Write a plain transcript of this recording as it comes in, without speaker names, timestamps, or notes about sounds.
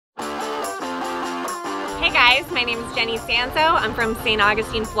Hey guys, my name is Jenny Sanzo. I'm from St.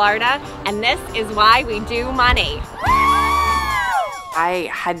 Augustine, Florida, and this is why we do money. I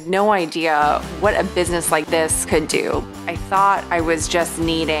had no idea what a business like this could do. I thought I was just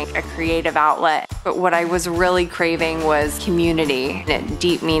needing a creative outlet, but what I was really craving was community and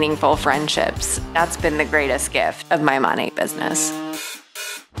deep, meaningful friendships. That's been the greatest gift of my money business.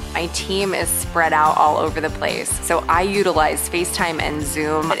 My team is spread out all over the place, so I utilize FaceTime and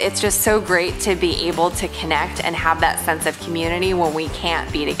Zoom. It's just so great to be able to connect and have that sense of community when we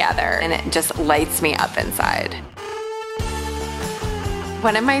can't be together, and it just lights me up inside.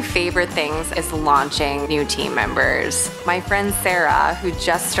 One of my favorite things is launching new team members. My friend Sarah, who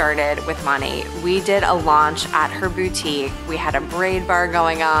just started with Money, we did a launch at her boutique. We had a braid bar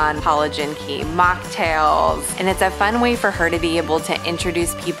going on, collagen key mocktails, and it's a fun way for her to be able to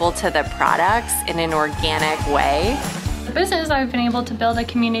introduce people to the products in an organic way. The business, I've been able to build a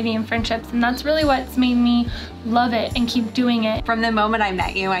community and friendships, and that's really what's made me love it and keep doing it. From the moment I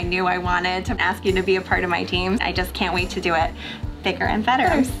met you, I knew I wanted to ask you to be a part of my team. I just can't wait to do it bigger and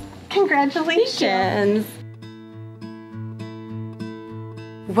better. Congratulations.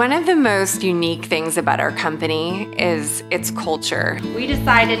 One of the most unique things about our company is its culture. We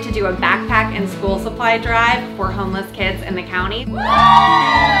decided to do a backpack and school supply drive for homeless kids in the county. We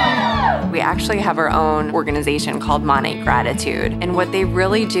actually have our own organization called Monat Gratitude, and what they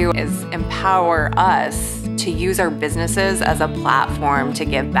really do is empower us to use our businesses as a platform to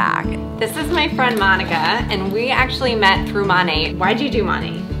give back. This is my friend Monica, and we actually met through Monat. Why'd you do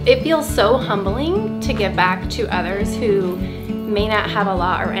Monat? It feels so humbling to give back to others who may not have a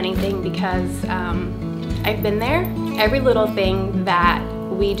lot or anything, because I've been there. Every little thing that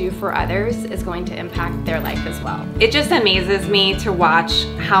we do for others is going to impact their life as well. It just amazes me to watch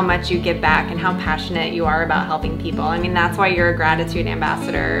how much you give back and how passionate you are about helping people. I mean, that's why you're a gratitude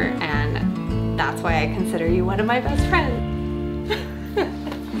ambassador, and that's why I consider you one of my best friends.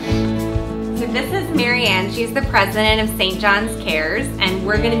 So this is Marianne. She's the president of St. John's Cares, and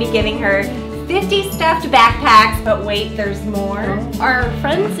we're going to be giving her 50 stuffed backpacks, but wait, there's more. Our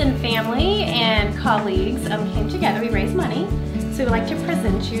friends and family and colleagues came together. We raised money, so we'd like to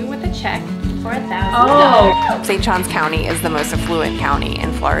present you with a check for $1,000. Oh! St. John's County is the most affluent county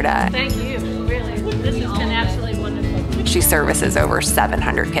in Florida. Thank you, really. This has been absolutely wonderful. She services over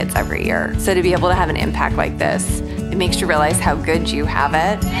 700 kids every year. So to be able to have an impact like this, it makes you realize how good you have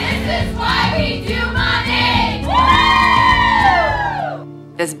it. This is why we do money! Woo!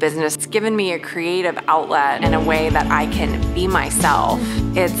 This business has given me a creative outlet in a way that I can be myself.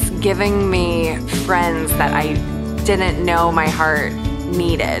 It's giving me friends that I didn't know my heart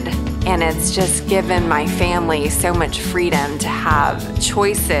needed. And it's just given my family so much freedom to have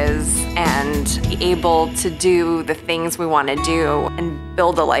choices and be able to do the things we want to do and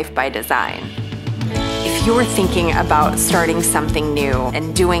build a life by design. If you're thinking about starting something new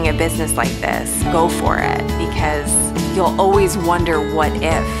and doing a business like this, go for it, because you'll always wonder what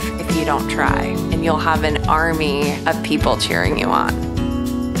if you don't try, and you'll have an army of people cheering you on.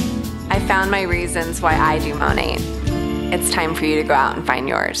 I found my reasons why I do Monat. It's time for you to go out and find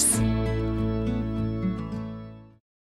yours.